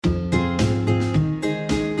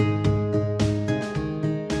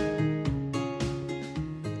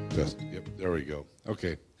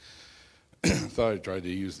Okay. Thought I'd try to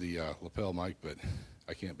use the lapel mic, but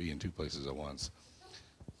I can't be in two places at once.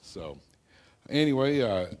 So, anyway,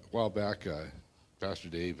 a while back, Pastor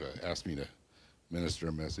Dave asked me to minister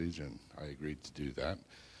a message, and I agreed to do that.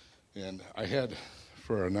 And I had,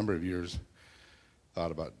 for a number of years,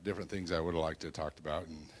 thought about different things I would have liked to have talked about,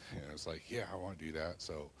 and I was like, yeah, I want to do that.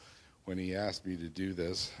 So, when he asked me to do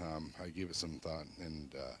this, I gave it some thought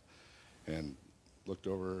and looked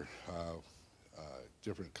over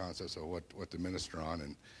different concepts of what to minister on,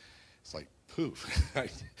 and it's like poof.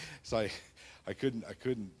 It's like I couldn't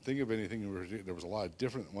think of anything. There was a lot of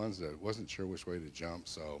different ones that I wasn't sure which way to jump.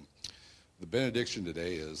 So the benediction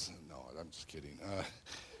today is no. I'm just kidding.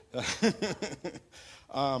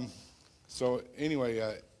 So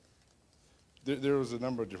anyway, there was a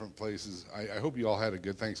number of different places. I hope you all had a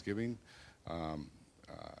good Thanksgiving.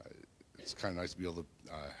 It's kind of nice to be able to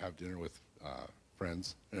have dinner with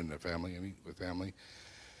friends and their family. With family.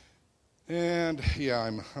 And yeah,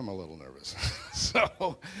 I'm a little nervous,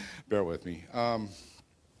 so bear with me.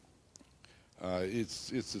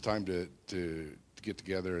 It's the time to get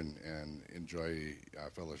together and enjoy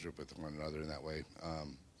fellowship with one another in that way.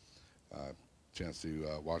 Chance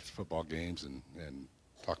to watch football games and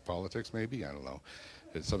talk politics, maybe. I don't know.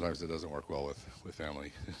 Sometimes it doesn't work well with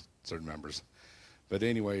family, certain members. But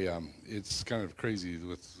anyway, it's kind of crazy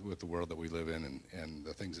with the world that we live in and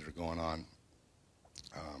the things that are going on.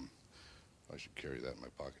 I should carry that in my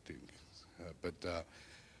pocket too.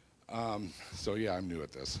 So yeah, I'm new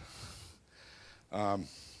at this.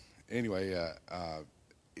 Anyway,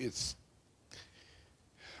 it's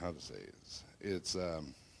how to say it's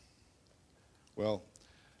well,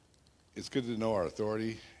 it's good to know our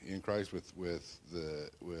authority in Christ with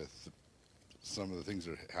some of the things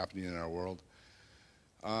that are happening in our world.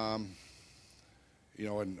 You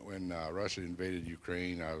know, when Russia invaded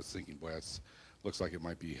Ukraine, I was thinking, boy, looks like it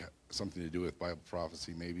might be something to do with Bible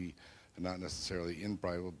prophecy, maybe not necessarily in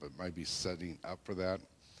Bible, but might be setting up for that.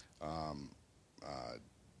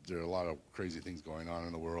 There are a lot of crazy things going on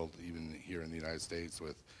in the world, even here in the United States,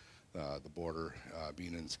 with the border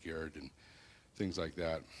being unsecured and things like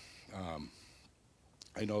that.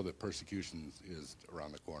 I know that persecution is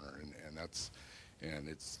around the corner, and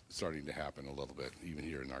it's starting to happen a little bit, even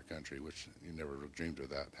here in our country, which you never dreamed of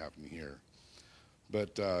that happening here.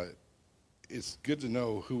 But it's good to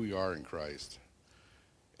know who we are in Christ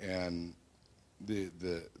and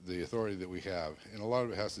the authority that we have, and a lot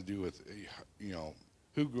of it has to do with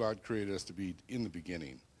who God created us to be in the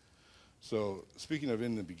beginning. So speaking of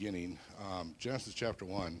in the beginning, Genesis chapter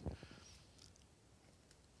 1.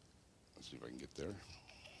 Let's see if I can get there.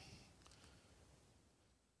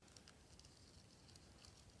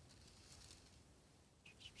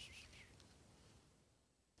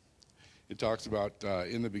 It talks about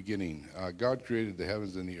in the beginning, God created the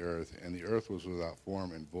heavens and the earth was without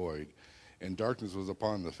form and void, and darkness was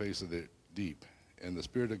upon the face of the deep, and the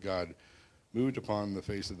Spirit of God moved upon the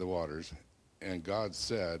face of the waters, and God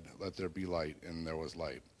said, let there be light, and there was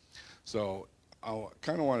light. So I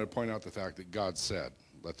kind of wanted to point out the fact that God said,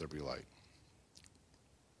 let there be light.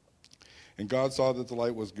 And God saw that the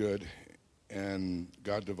light was good, and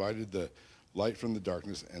God divided the light from the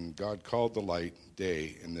darkness, and God called the light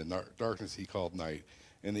day, and the darkness he called night,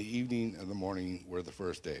 and the evening and the morning were the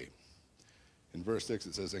first day. In verse 6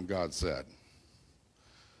 it says, and God said,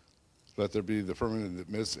 let there be the firmament in the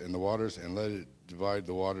midst and the waters, and let it divide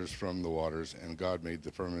the waters from the waters. And God made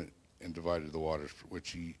the firmament and divided the waters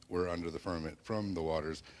which were under the firmament from the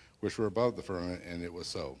waters which were above the firmament, and it was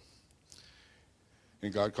so.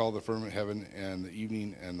 And God called the firmament heaven, and the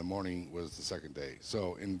evening and the morning was the second day.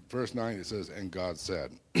 So in verse 9 it says, and God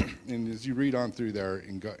said. And as you read on through there,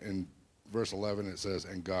 in verse 11 it says,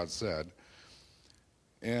 and God said.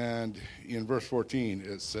 And in verse 14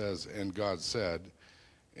 it says, and God said.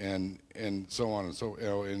 And so on and so.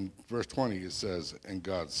 In verse 20 it says, and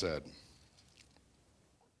God said.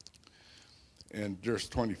 And verse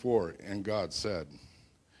 24, and God said.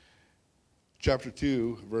 Chapter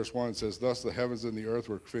 2, verse 1 says, thus the heavens and the earth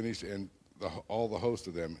were finished, and all the host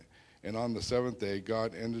of them. And on the seventh day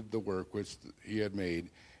God ended the work which he had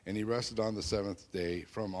made, and he rested on the seventh day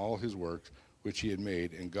from all his works which he had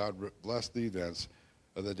made. And God blessed the events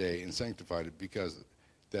of the day and sanctified it, because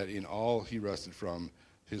that in all he rested from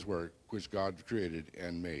his work which God created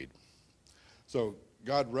and made. So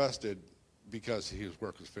God rested because his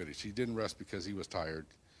work was finished. He didn't rest because he was tired.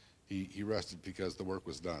 He rested because the work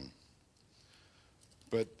was done.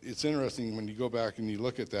 But it's interesting when you go back and you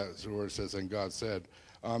look at that where it says, and God said,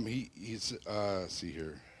 see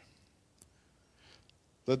here.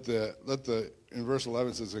 In verse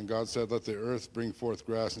 11 it says, and God said, let the earth bring forth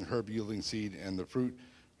grass and herb yielding seed, and the fruit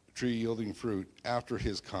tree yielding fruit after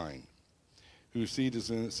his kind, whose seed is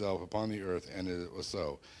in itself upon the earth, and it was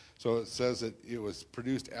so. So it says that it was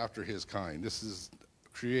produced after his kind. This is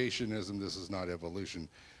creationism. This is not evolution,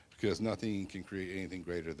 because nothing can create anything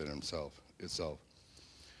greater than itself.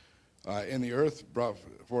 And the earth brought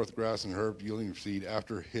forth grass and herb yielding seed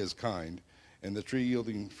after his kind, and the tree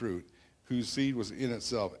yielding fruit, whose seed was in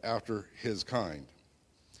itself after his kind.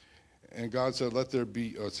 And God said, let there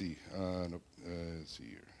be, let's see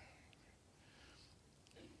here.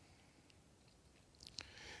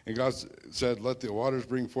 And God said, let the waters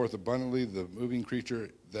bring forth abundantly the moving creature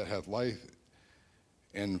that hath life,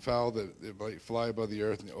 and fowl that might fly above the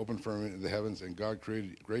earth, and the open firmament of the heavens. And God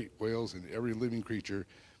created great whales, and every living creature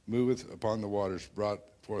moveth upon the waters, brought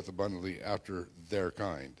forth abundantly after their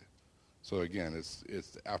kind. So again,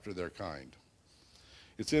 it's after their kind.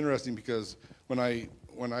 It's interesting because when I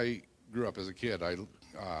grew up as a kid, I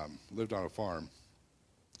lived on a farm,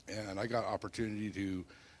 and I got opportunity to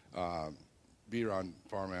be around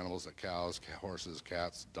farm animals, like cows, horses,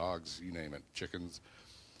 cats, dogs, you name it, chickens.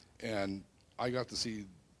 And I got to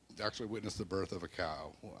actually witness the birth of a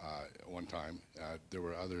cow one time. There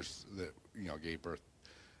were others that, gave birth.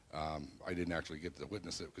 I didn't actually get to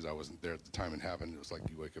witness it because I wasn't there at the time it happened. It was like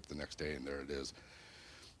you wake up the next day and there it is.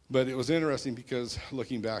 But it was interesting because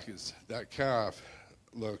looking back, that calf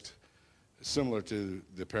looked similar to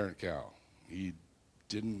the parent cow. He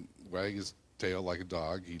didn't wag his tail like a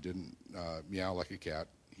dog. He didn't meow like a cat.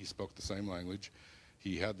 He spoke the same language.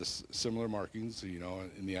 He had the similar markings,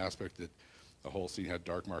 in the aspect that the Holstein had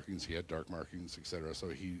dark markings, he had dark markings, etc. So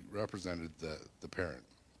he represented the parent.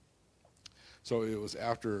 So it was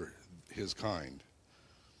after his kind.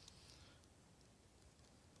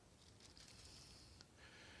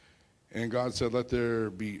 And God said, let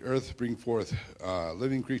there be earth bring forth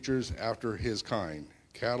living creatures after his kind,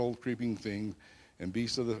 cattle, creeping thing, and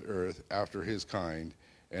beasts of the earth after his kind.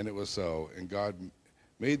 And it was so. And God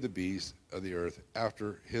made the beasts of the earth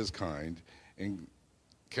after his kind, and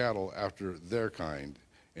cattle after their kind,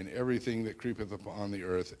 and everything that creepeth upon the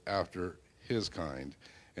earth after his kind.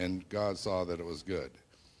 And God saw that it was good.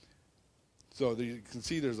 So you can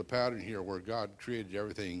see there's a pattern here where God created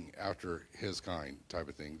everything after his kind type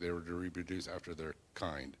of thing. They were to reproduce after their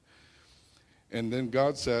kind. And then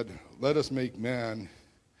God said, let us make man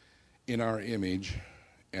in our image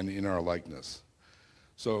and in our likeness.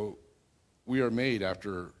 So we are made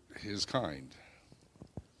after his kind.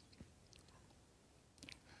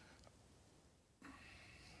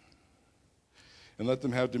 And let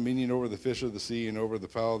them have dominion over the fish of the sea, and over the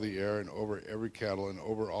fowl of the air, and over every cattle, and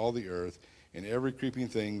over all the earth, and every creeping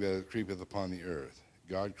thing that creepeth upon the earth.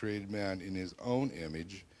 God created man in his own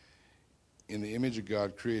image. In the image of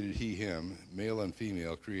God created he him, male and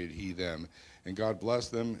female created he them. And God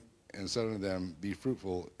blessed them and said unto them, be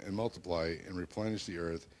fruitful and multiply, and replenish the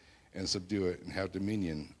earth, and subdue it, and have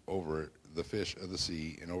dominion over the fish of the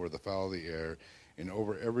sea, and over the fowl of the air, and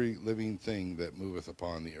over every living thing that moveth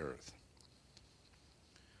upon the earth.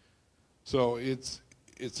 So it's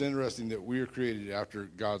interesting that we are created after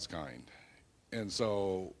God's kind. And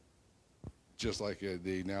so, just like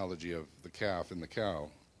the analogy of the calf and the cow,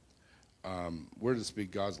 we're to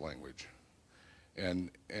speak God's language,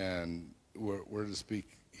 and we're to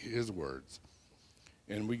speak his words.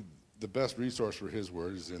 And the best resource for his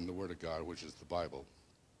word is in the Word of God, which is the Bible.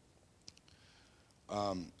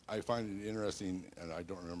 I find it interesting, and I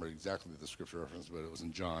don't remember exactly the scripture reference, but it was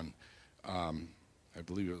in John. I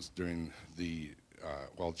believe it was during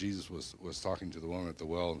while Jesus was talking to the woman at the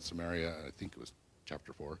well in Samaria. I think it was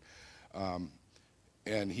chapter 4.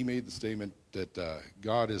 And he made the statement that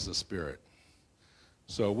God is a spirit.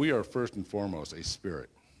 So we are first and foremost a spirit.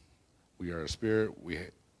 We are a spirit, we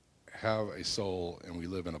have a soul, and we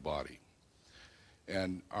live in a body.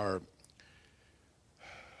 And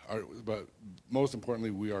but most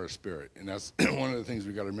importantly, we are a spirit. And that's one of the things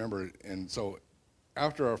we've got to remember. And so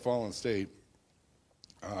after our fallen state,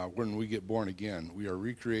 when we get born again, we are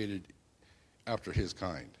recreated after his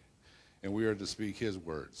kind, and we are to speak his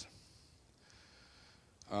words.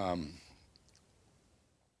 Trying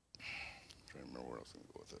to remember where else I'm going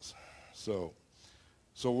to go with this.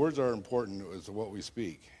 So words are important as to what we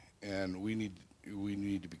speak, and we need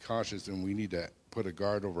to be cautious, and we need to put a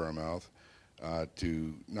guard over our mouth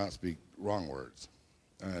to not speak wrong words.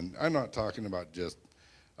 And I'm not talking about just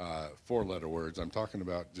four-letter words. I'm talking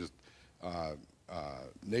about just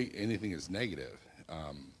anything that's negative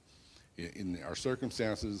in our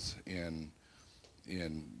circumstances, in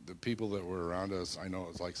the people that were around us. I know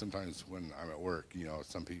it's like sometimes when I'm at work,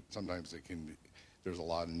 sometimes there's a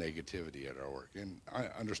lot of negativity at our work, and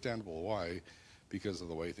understandable why, because of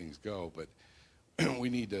the way things go. But we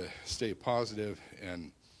need to stay positive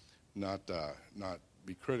and not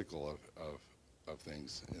be critical of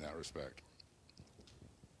things in that respect.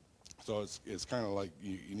 So it's kind of like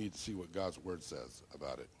you need to see what God's word says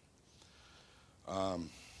about it.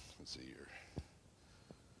 Let's see here.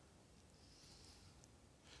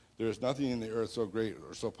 There is nothing in the earth so great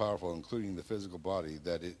or so powerful, including the physical body,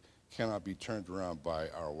 that it cannot be turned around by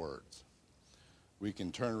our words. We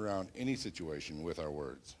can turn around any situation with our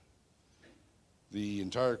words. The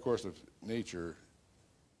entire course of nature,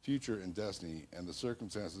 future, and destiny, and the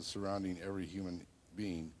circumstances surrounding every human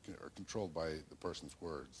being are controlled by the person's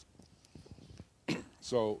words.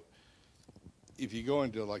 So if you go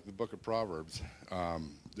into like the book of Proverbs,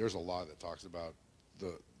 there's a lot that talks about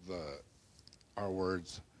our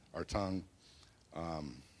words, our tongue.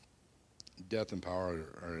 Death and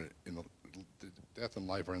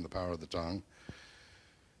life are in the power of the tongue.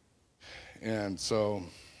 And so,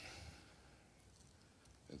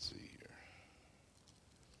 let's see here.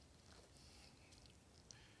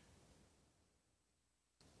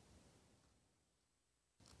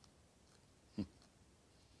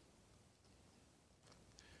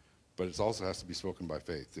 But it also has to be spoken by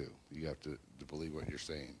faith too. You have to believe what you're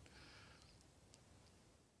saying.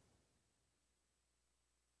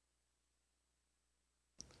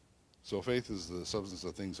 So faith is the substance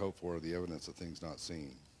of things hoped for, the evidence of things not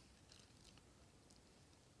seen.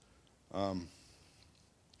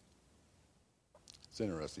 It's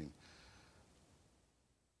interesting.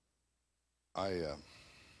 I'm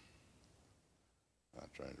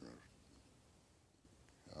trying to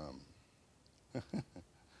remember. Help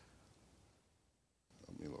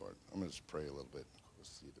me, Lord. I'm going to just pray a little bit.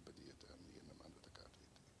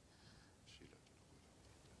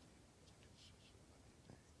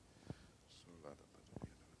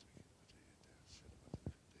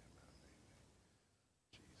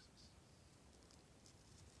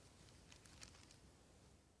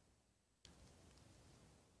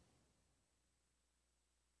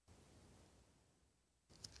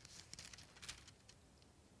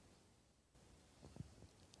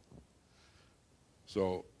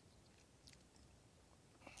 So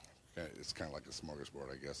it's kind of like a smorgasbord,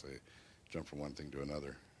 I guess. I jump from one thing to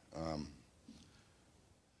another.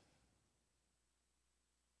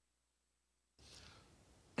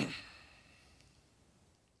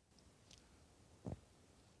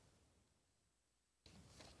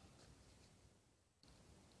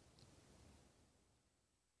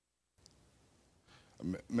 A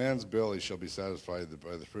man's belly shall be satisfied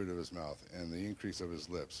by the fruit of his mouth, and the increase of his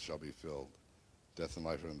lips shall be filled. Death and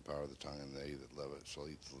life are in the power of the tongue, and they that love it shall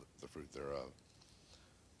eat the fruit thereof.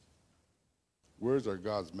 Words are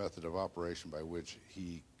God's method of operation by which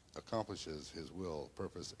he accomplishes his will,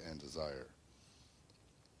 purpose, and desire.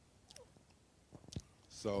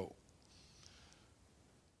 So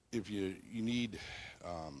if you need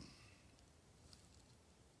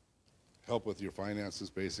help with your finances,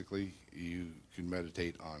 basically, you can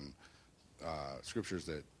meditate on scriptures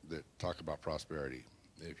that talk about prosperity.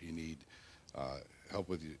 If you need help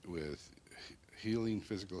with healing,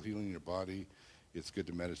 physical healing in your body, it's good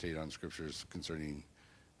to meditate on scriptures concerning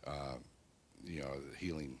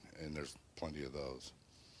healing, and there's plenty of those.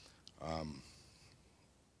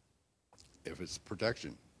 If it's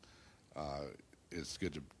protection, it's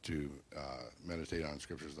good to meditate on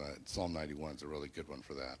scriptures. Psalm 91 is a really good one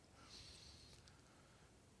for that.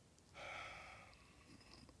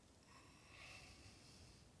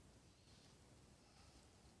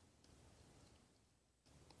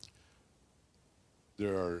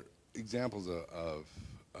 There are examples of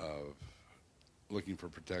looking for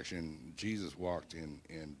protection. Jesus walked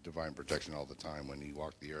in divine protection all the time when he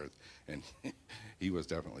walked the earth, and he was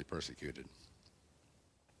definitely persecuted.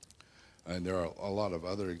 And there are a lot of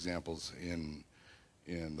other examples in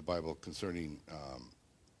the Bible concerning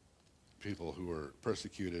people who were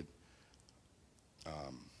persecuted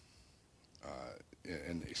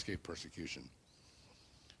and escaped persecution.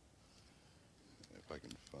 If I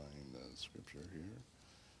can find the scripture here.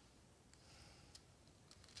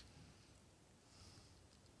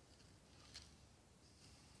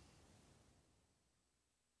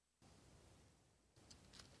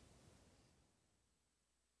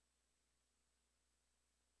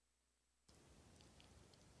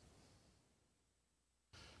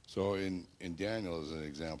 So in Daniel, as an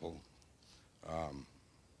example,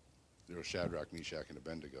 there were Shadrach, Meshach, and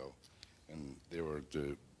Abednego, and they were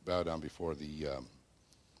to bow down before the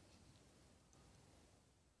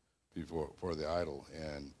idol.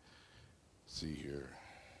 And see here,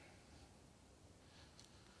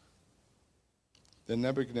 Then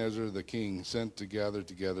Nebuchadnezzar the king sent to gather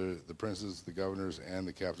together the princes, the governors, and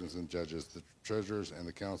the captains and judges, the treasurers and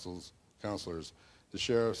the counselors, the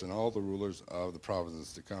sheriffs, and all the rulers of the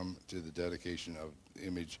provinces to come to the dedication of the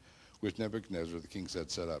image which Nebuchadnezzar the king had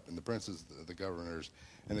set up. And the princes, the governors,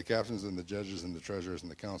 and the captains, and the judges, and the treasurers, and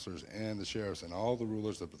the counselors, and the sheriffs, and all the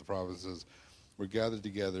rulers of the provinces were gathered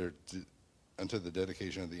together unto the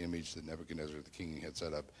dedication of the image that Nebuchadnezzar the king had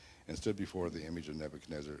set up, and stood before the image of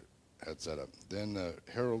Nebuchadnezzar had set up. Then the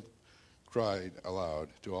herald cried aloud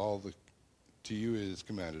to you it is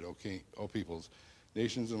commanded, O king, O peoples,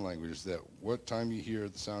 nations, and languages, that what time you hear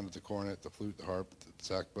the sound of the cornet, the flute, the harp, the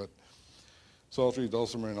sackbut, psaltery,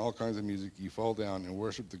 dulcimer, and all kinds of music, ye fall down and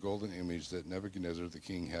worship the golden image that Nebuchadnezzar the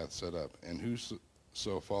king hath set up. And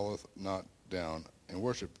whoso falleth not down and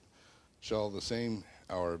worship shall the same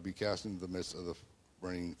hour be cast into the midst of the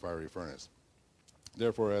burning fiery furnace.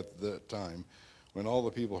 Therefore at the time when all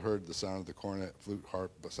the people heard the sound of the cornet, flute,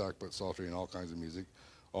 harp, sackbut, psaltery, and all kinds of music,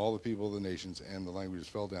 all the people of the nations and the languages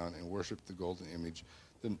fell down and worshipped the golden image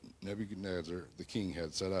that Nebuchadnezzar the king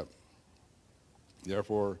had set up.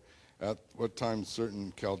 Therefore at what time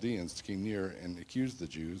certain Chaldeans came near and accused the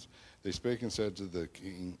Jews, they spake and said to the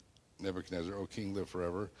king Nebuchadnezzar, O king, live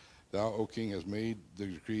forever. Thou, O king, hast made the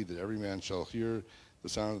decree that every man shall hear the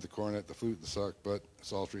sound of the cornet, the flute, the sackbut,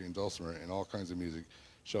 psaltery, and dulcimer, and all kinds of music,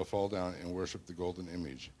 shall fall down and worship the golden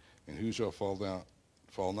image. And who shall fall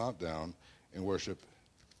not down and worship,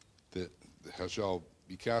 that shall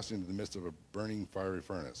be cast into the midst of a burning fiery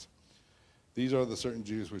furnace. These are the certain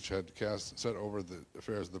Jews which had set over the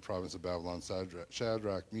affairs of the province of Babylon,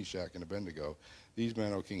 Shadrach, Meshach, and Abednego. These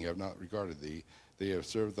men, O king, have not regarded thee. They have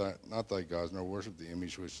served not thy gods, nor worshipped the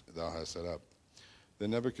image which thou hast set up.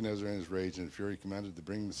 Then Nebuchadnezzar in his rage and fury commanded to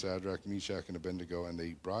bring Shadrach, Meshach, and Abednego, and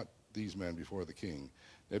they brought these men before the king.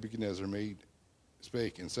 Nebuchadnezzar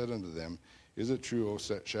spake and said unto them, Is it true, O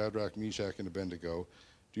Shadrach, Meshach, and Abednego,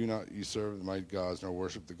 do not ye serve my gods, nor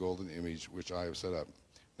worship the golden image which I have set up?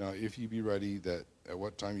 Now if ye be ready, that at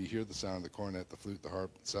what time ye hear the sound of the cornet, the flute, the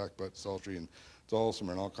harp, the sackbut, psaltery, and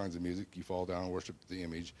dulcimer, and all kinds of music, ye fall down and worship the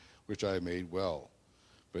image which I have made, well.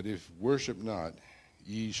 But if worship not,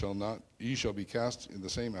 ye shall be cast in the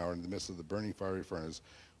same hour in the midst of the burning fiery furnace.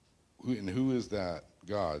 And who is that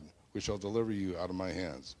God which shall deliver you out of my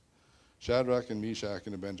hands? Shadrach and Meshach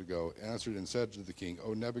and Abednego answered and said to the king,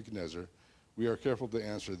 O Nebuchadnezzar, we are careful to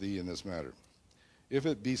answer thee in this matter. If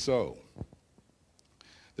it be so,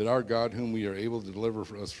 that our God, whom we are able to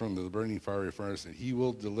deliver us from the burning fiery furnace, that he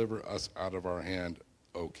will deliver us out of our hand,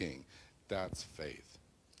 O king. That's faith.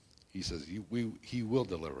 He says he will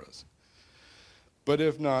deliver us. But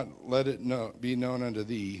if not, let it be known unto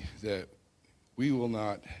thee that we will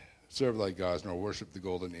not serve thy gods, nor worship the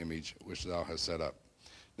golden image which thou hast set up.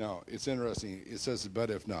 Now, it's interesting. It says, but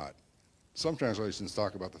if not. Some translations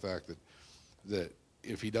talk about the fact that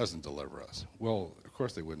if he doesn't deliver us, well, of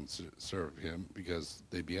course they wouldn't serve him because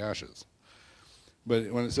they'd be ashes. But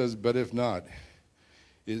when it says, but if not,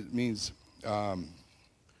 it means, it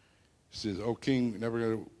says, O king,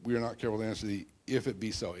 we are not careful to answer thee, if it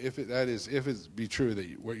be so. If it be true that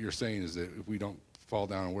what you're saying is that if we don't fall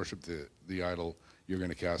down and worship the idol, you're going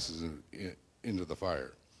to cast us into the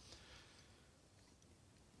fire.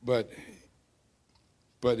 But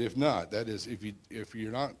if not, that is,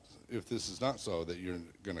 if this is not so that you're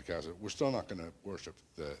going to cast it, we're still not going to worship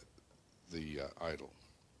the idol.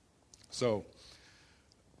 So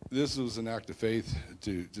this was an act of faith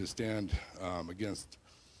to stand against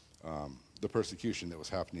the persecution that was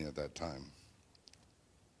happening at that time.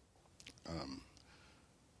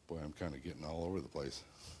 Boy, I'm kind of getting all over the place.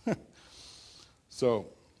 So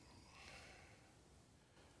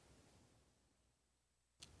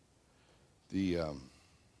the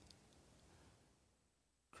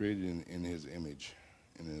created in his image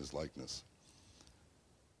and in his likeness.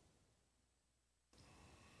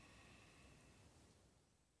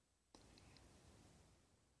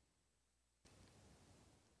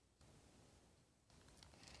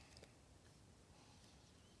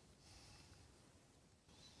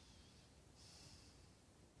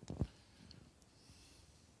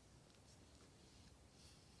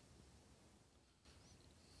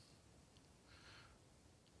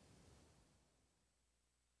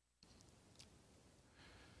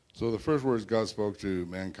 So the first words God spoke to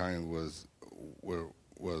mankind was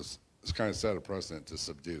kind of set a precedent to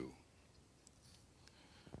subdue.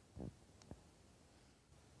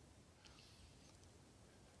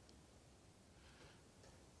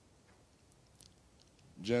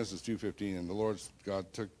 Genesis 2:15, and the Lord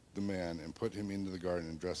God took the man and put him into the garden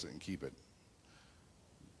and dressed it and keep it.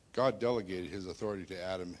 God delegated his authority to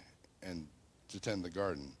Adam and to tend the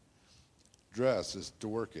garden. dress is to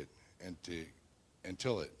work it and to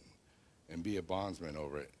till it and be a bondsman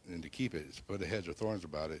over it, and to keep it is to put a hedge of thorns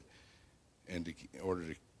about it, and in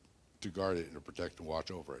order to guard it and to protect and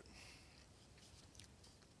watch over it.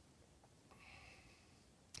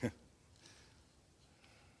 I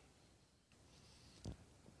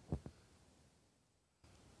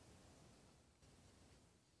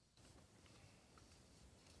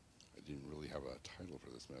didn't really have a title for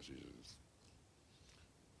this message.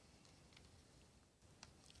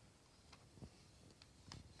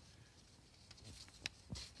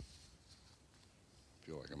 I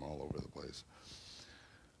feel like I'm all over the place.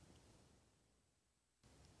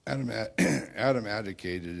 Adam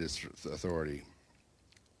abdicated his authority,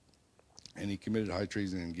 and he committed high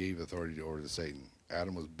treason and gave authority over to Satan.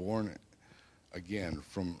 Adam was born again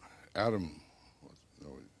from Adam.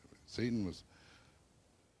 No,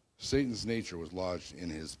 Satan's nature was lodged in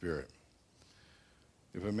his spirit.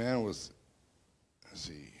 If a man was, let's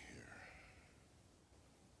see here.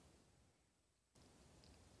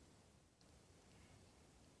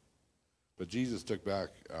 But Jesus took back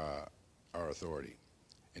our authority,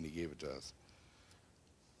 and he gave it to us.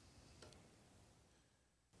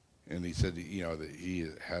 And he said, that he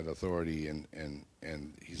had authority, and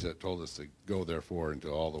he told us to go therefore into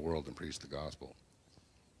all the world and preach the gospel.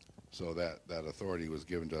 So that authority was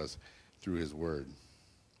given to us through his word.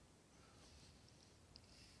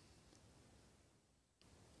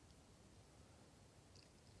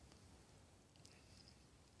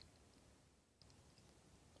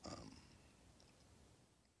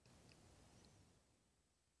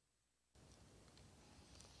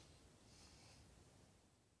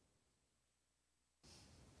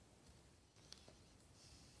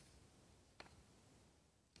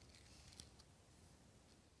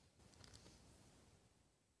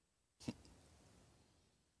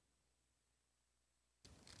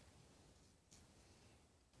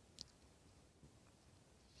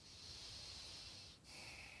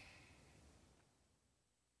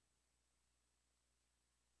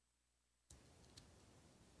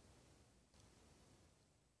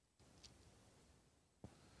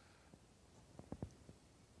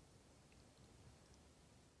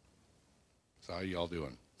 So how y'all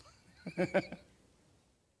doing?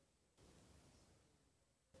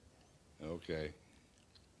 Okay.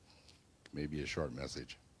 Maybe a short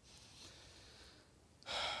message.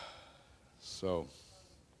 So,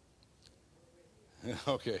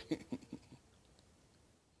 okay.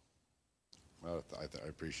 Well, I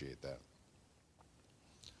appreciate that.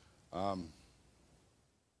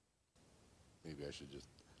 Maybe I should just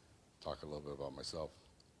talk a little bit about myself.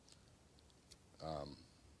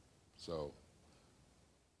 So,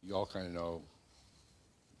 you all kind of know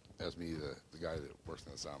as me, the guy that works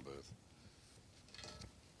in the sound booth.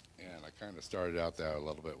 And I kind of started out there a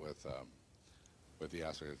little bit with the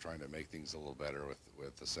aspect of trying to make things a little better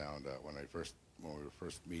with the sound. When we were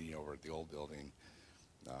first meeting over at the old building,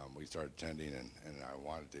 we started attending, and I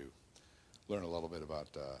wanted to learn a little bit about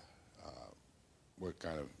what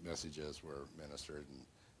kind of messages were ministered and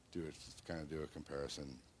do a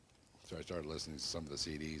comparison. So I started listening to some of the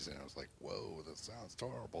CDs, and I was like, whoa, that sounds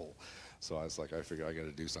horrible. So I was like, I figured I got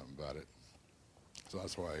to do something about it. So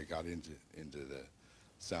that's why I got into the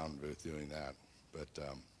sound booth doing that. But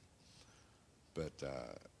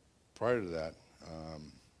prior to that,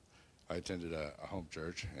 I attended a home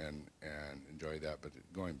church and enjoyed that. But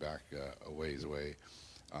going back a ways away,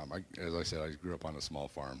 as I said, I grew up on a small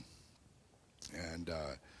farm. And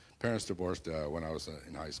parents divorced when I was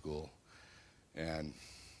in high school. And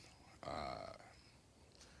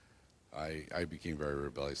I became very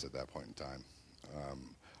rebellious at that point in time.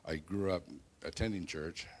 I grew up attending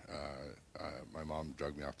church. My mom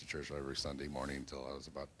drugged me off to church every Sunday morning until I was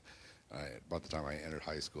about the time I entered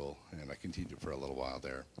high school, and I continued for a little while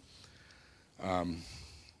there.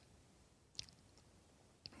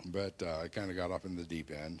 But I kind of got up in the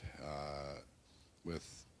deep end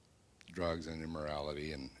with drugs and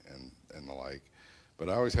immorality and the like. But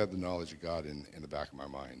I always had the knowledge of God in the back of my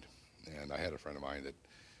mind. And I had a friend of mine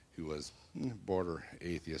who was border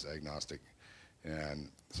atheist, agnostic, and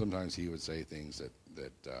sometimes he would say things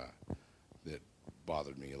that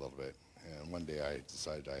bothered me a little bit. And one day I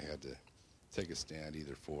decided I had to take a stand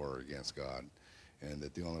either for or against God, and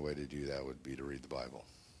that the only way to do that would be to read the Bible.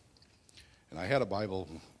 And I had a Bible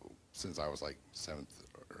since I was like 7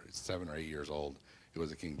 or 8 years old. It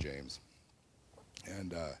was a King James.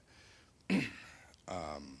 And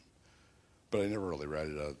but I never really read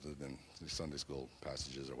it other than the Sunday school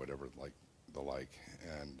passages or whatever like.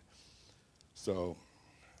 And so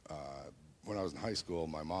when I was in high school,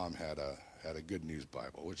 my mom had a Good News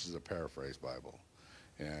Bible, which is a paraphrase Bible.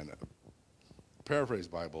 And Paraphrase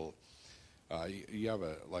Bible, you have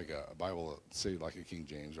a Bible, say like a King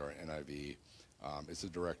James or an NIV. It's a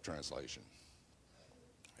direct translation,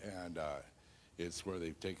 and it's where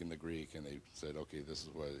they've taken the Greek and they've said, okay, this is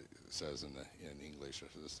what it says in English.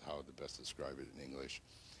 This is how to best describe it in English.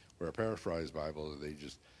 Where a paraphrase Bible,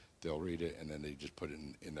 they'll read it and then they just put it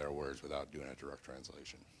in their words without doing a direct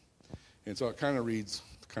translation. And so it kind of reads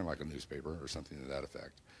kind of like a newspaper or something to that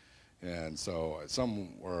effect. And so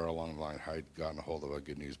somewhere along the line, I'd gotten a hold of a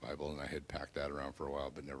Good News Bible, and I had packed that around for a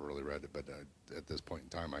while, but never really read it. But at this point in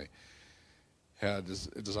time, I had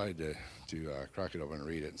decided to crack it open and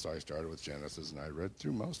read it. And so I started with Genesis, and I read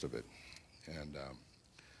through most of it. And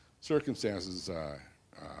circumstances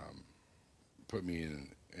put me in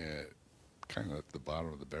kind of at the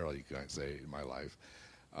bottom of the barrel, you might say, in my life.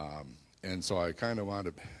 And so I kind of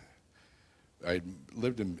wanted to. I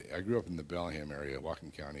grew up in the Bellingham area,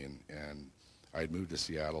 Whatcom County, and I'd moved to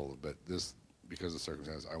Seattle, but because of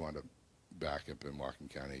circumstances, I wound up back up in Whatcom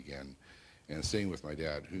County again, and staying with my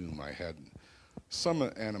dad, whom I had some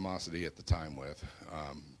animosity at the time with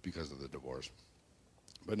because of the divorce,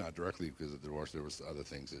 but not directly because of the divorce. There was other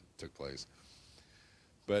things that took place.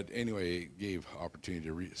 But anyway, it gave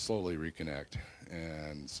opportunity to slowly reconnect,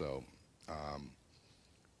 and so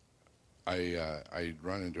I'd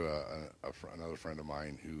run into another friend of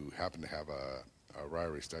mine who happened to have a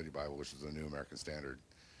Ryrie Study Bible, which is the New American Standard.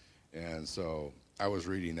 And so I was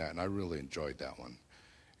reading that, and I really enjoyed that one.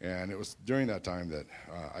 And it was during that time that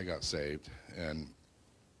I got saved and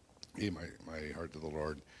gave my heart to the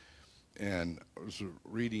Lord. And I was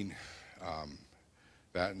reading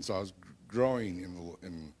that, and so I was growing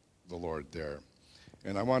in the Lord there.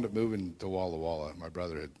 And I wound up moving to Walla Walla. My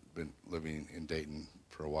brother had been living in Dayton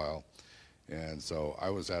for a while. And so I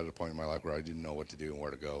was at a point in my life where I didn't know what to do and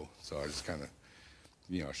where to go. So I just kind of,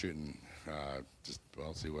 shooting,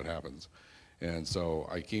 see what happens. And so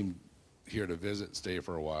I came here to visit, stay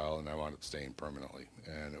for a while, and I wound up staying permanently.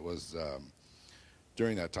 And it was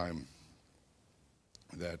during that time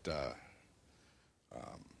that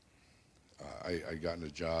I got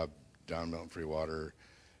a job down Milton Free Water,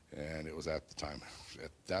 and it was at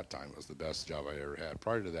that time, it was the best job I ever had.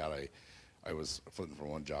 Prior to that, I was flitting from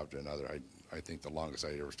one job to another. I think the longest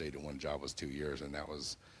I ever stayed in one job was 2 years, and that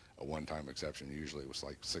was a one-time exception. Usually it was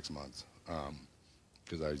like 6 months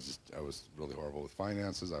because I was really horrible with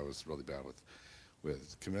finances. I was really bad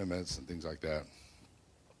with commitments and things like that.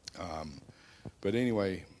 But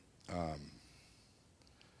anyway,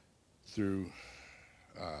 through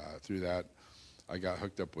that, I got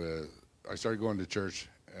hooked up I started going to church.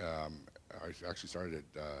 I actually started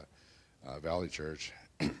at Valley Church.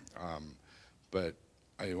 But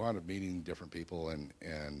I wound up meeting different people, and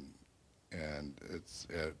it's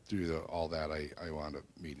through all that I wound up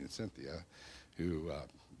meeting Cynthia, who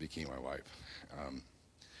became my wife.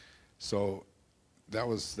 So that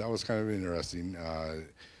was kind of interesting.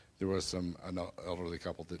 There was an elderly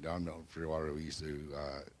couple down Milton Free Water. We used to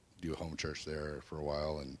do a home church there for a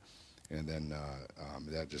while, and then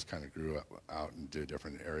that just kind of grew out into a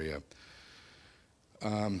different area.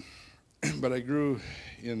 But I grew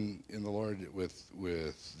in the Lord with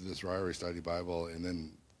this Ryrie Study Bible, and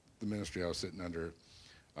then the ministry I was sitting under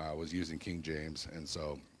was using King James, and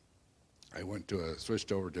so I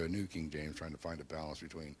switched over to a new King James, trying to find a balance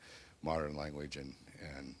between modern language and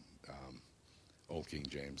Old King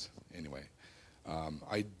James. Anyway,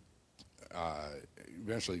 I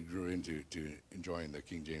eventually grew into enjoying the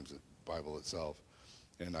King James Bible itself,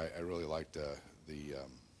 and I really liked the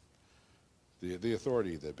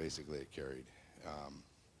authority that basically it carried.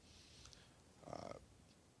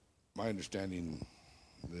 My understanding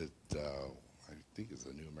that I think is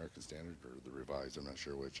the New American Standard or the Revised, I'm not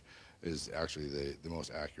sure which, is actually the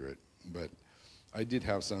most accurate. But I did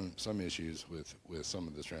have some issues with some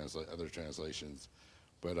of the other translations,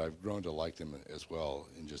 but I've grown to like them as well,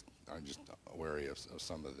 and I'm just wary of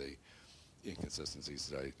some of the inconsistencies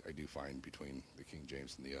that I do find between the King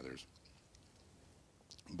James and the others.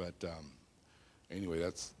 But anyway,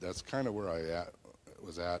 that's kind of where I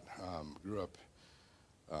was at. Grew up,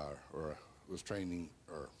 or was training,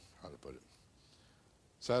 or how to put it,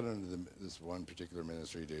 sat under this one particular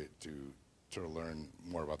ministry to learn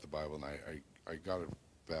more about the Bible, and I got a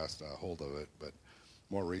fast hold of it. But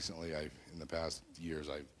more recently, in the past years,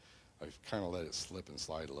 I've kind of let it slip and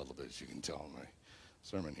slide a little bit, as you can tell in my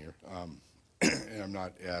sermon here, and I'm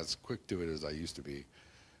not as quick to it as I used to be.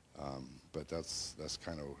 But that's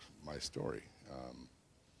kind of my story.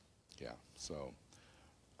 So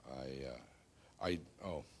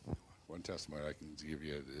one testimony I can give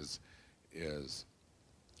you is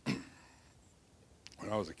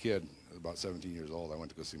when I was a kid, about 17 years old, I went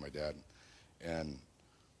to go see my dad, And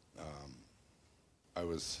I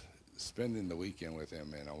was spending the weekend with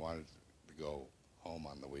him, and I wanted to go home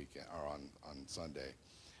on the weekend or on Sunday,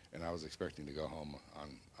 and I was expecting to go home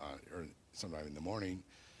on or sometime in the morning.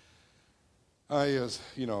 I was,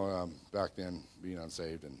 back then being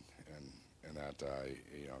unsaved and that I,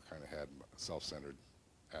 kind of had a self-centered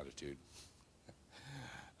attitude.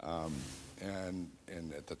 And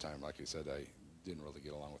at the time, like I said, I didn't really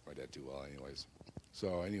get along with my dad too well anyways.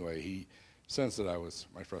 So anyway, he sensed that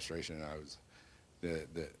my frustration, and I was,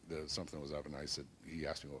 that something was up, and he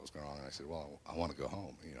asked me what was going on, and I said, well, I want to go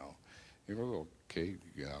home, He goes, okay,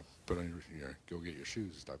 put on your, go get your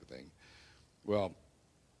shoes type of thing. Well,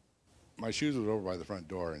 my shoes was over by the front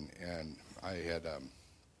door, and I had,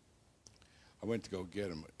 I went to go get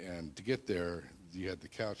them, and to get there, you had the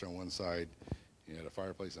couch on one side, you had a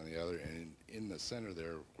fireplace on the other, and in the center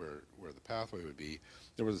there, where the pathway would be,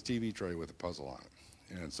 there was a TV tray with a puzzle on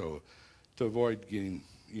it. And so, to avoid getting,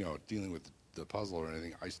 dealing with the puzzle or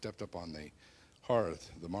anything, I stepped up on the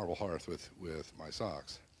hearth, the marble hearth, with my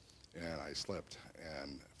socks, and I slipped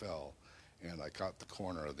and fell, and I caught the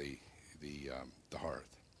corner of the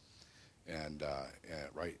hearth, and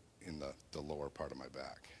right in the lower part of my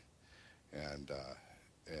back, and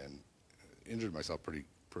injured myself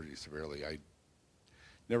pretty severely. I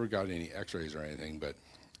never got any X-rays or anything, but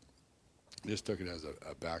just took it as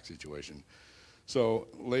a back situation. So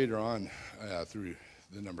later on, through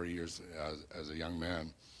the number of years as a young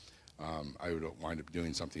man, I would wind up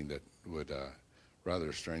doing something that would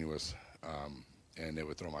rather strenuous, and it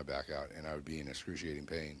would throw my back out, and I would be in excruciating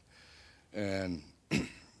pain. And it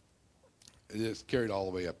just carried all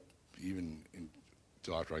the way up, even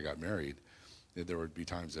until after I got married. There would be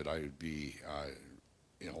times that I would be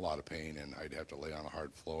in a lot of pain, and I'd have to lay on a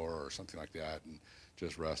hard floor or something like that and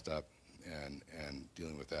just rest up and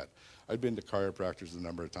dealing with that. I'd been to chiropractors a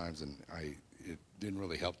number of times, and it didn't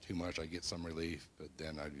really help too much. I'd get some relief, but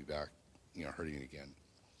then I'd be back, hurting again.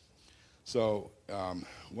 So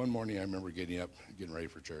one morning I remember getting up, getting ready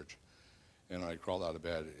for church, and I crawled out of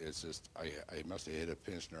bed. It's just I must have hit a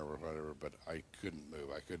pinched nerve or whatever, but I couldn't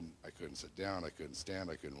move. I couldn't sit down. I couldn't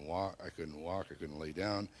stand. I couldn't walk. I couldn't lay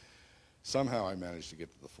down. Somehow I managed to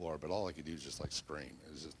get to the floor, but all I could do was just scream.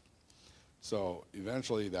 It was just, so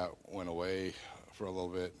eventually that went away for a little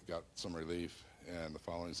bit, got some relief, and the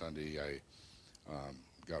following Sunday I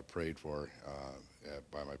got prayed for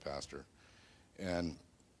by my pastor, and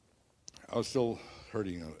I was still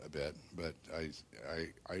hurting a bit, but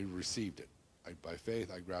I received it. By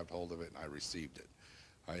faith, I grabbed hold of it and I received it.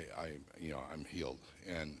 I'm healed,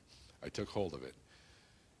 and I took hold of it.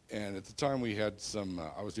 And at the time, we had some.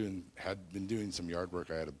 Had been doing some yard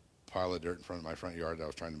work. I had a pile of dirt in front of my front yard that I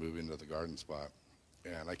was trying to move into the garden spot.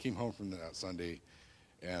 And I came home from that Sunday,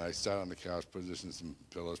 and I sat on the couch, positioned some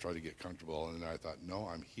pillows, tried to get comfortable, and then I thought, no,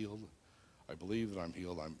 I'm healed. I believe that I'm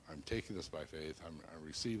healed. I'm taking this by faith. I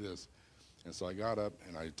receive this. And so I got up,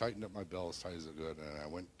 and I tightened up my belt as tight as I could, and I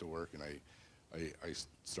went to work, and I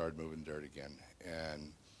started moving dirt again.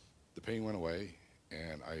 And the pain went away,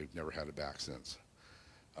 and I've never had it back since.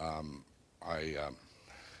 I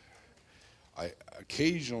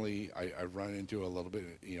occasionally I run into a little bit,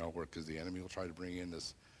 where because the enemy will try to bring in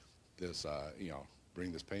this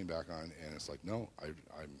bring this pain back on, and it's like, no,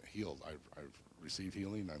 I'm healed. I've received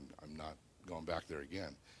healing. I'm not going back there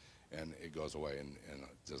again, and it goes away, and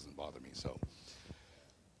it doesn't bother me. So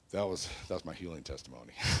that's my healing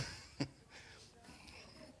testimony.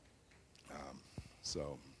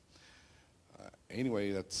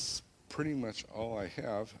 Anyway, that's pretty much all I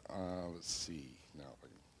have. Let's see now if I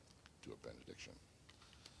can do a benediction.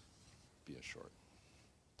 Be a short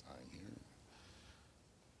time here.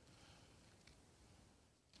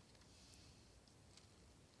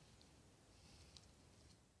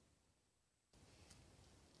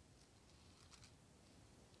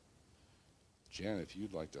 Jan, if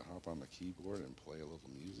you'd like to hop on the keyboard and play a little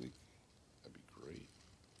music, that'd be great.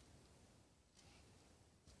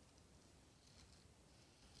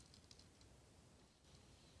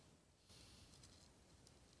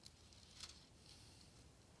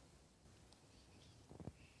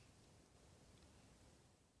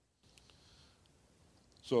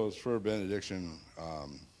 So as for a benediction,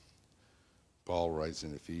 Paul writes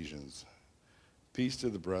in Ephesians, "Peace to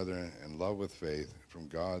the brethren and love with faith from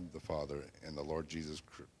God the Father and the Lord Jesus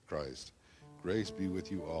Christ. Grace be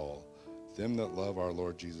with you all, them that love our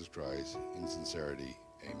Lord Jesus Christ in sincerity.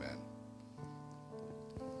 Amen."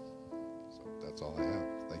 So that's all I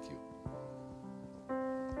have. Thank you.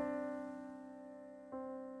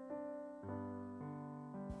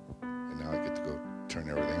 And now I get to go turn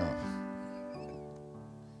everything off.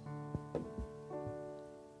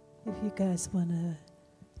 If you guys want to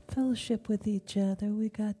fellowship with each other, we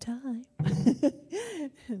got time.